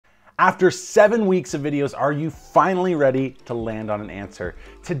After 7 weeks of videos, are you finally ready to land on an answer?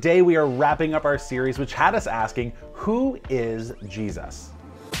 Today we are wrapping up our series, which had us asking, who is Jesus?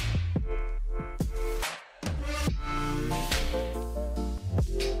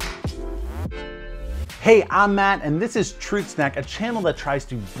 Hey, I'm Matt, and this is Truth Snack, a channel that tries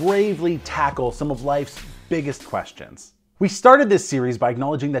to bravely tackle some of life's biggest questions. We started this series by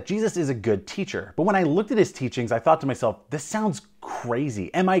acknowledging that Jesus is a good teacher, but when I looked at his teachings, I thought to myself, this sounds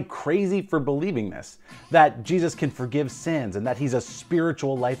crazy. Am I crazy for believing this? That Jesus can forgive sins, and that he's a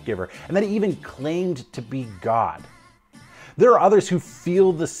spiritual life giver, and that he even claimed to be God. There are others who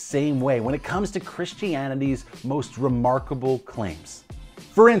feel the same way when it comes to Christianity's most remarkable claims.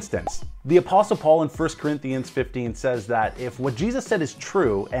 For instance, the Apostle Paul in 1 Corinthians 15 says that if what Jesus said is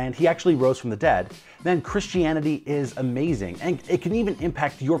true and he actually rose from the dead, then Christianity is amazing and it can even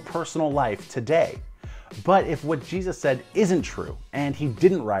impact your personal life today. But if what Jesus said isn't true and he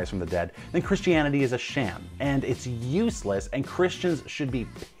didn't rise from the dead, then Christianity is a sham and it's useless and Christians should be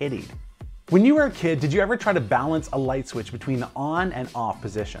pitied. When you were a kid, did you ever try to balance a light switch between the on and off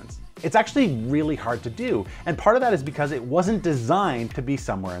positions? It's actually really hard to do, and part of that is because it wasn't designed to be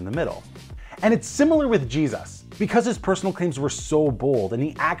somewhere in the middle. And it's similar with Jesus. Because his personal claims were so bold and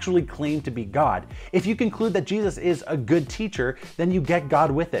he actually claimed to be God, if you conclude that Jesus is a good teacher, then you get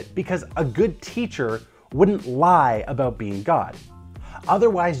God with it, because a good teacher wouldn't lie about being God.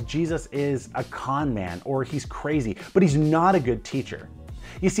 Otherwise, Jesus is a con man or he's crazy, but he's not a good teacher.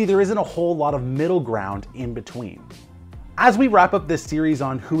 You see, there isn't a whole lot of middle ground in between. As we wrap up this series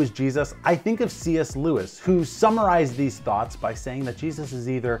on who is Jesus, I think of C.S. Lewis, who summarized these thoughts by saying that Jesus is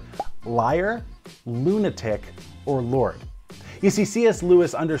either liar, lunatic, or Lord. You see, C.S.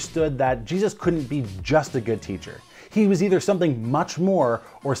 Lewis understood that Jesus couldn't be just a good teacher. He was either something much more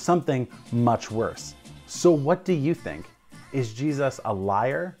or something much worse. So what do you think? Is Jesus a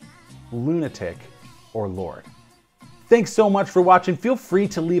liar, lunatic, or Lord? Thanks so much for watching. Feel free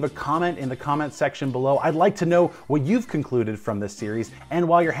to leave a comment in the comment section below. I'd like to know what you've concluded from this series. And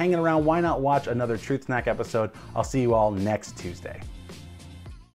while you're hanging around, why not watch another Truth Snack episode? I'll see you all next Tuesday.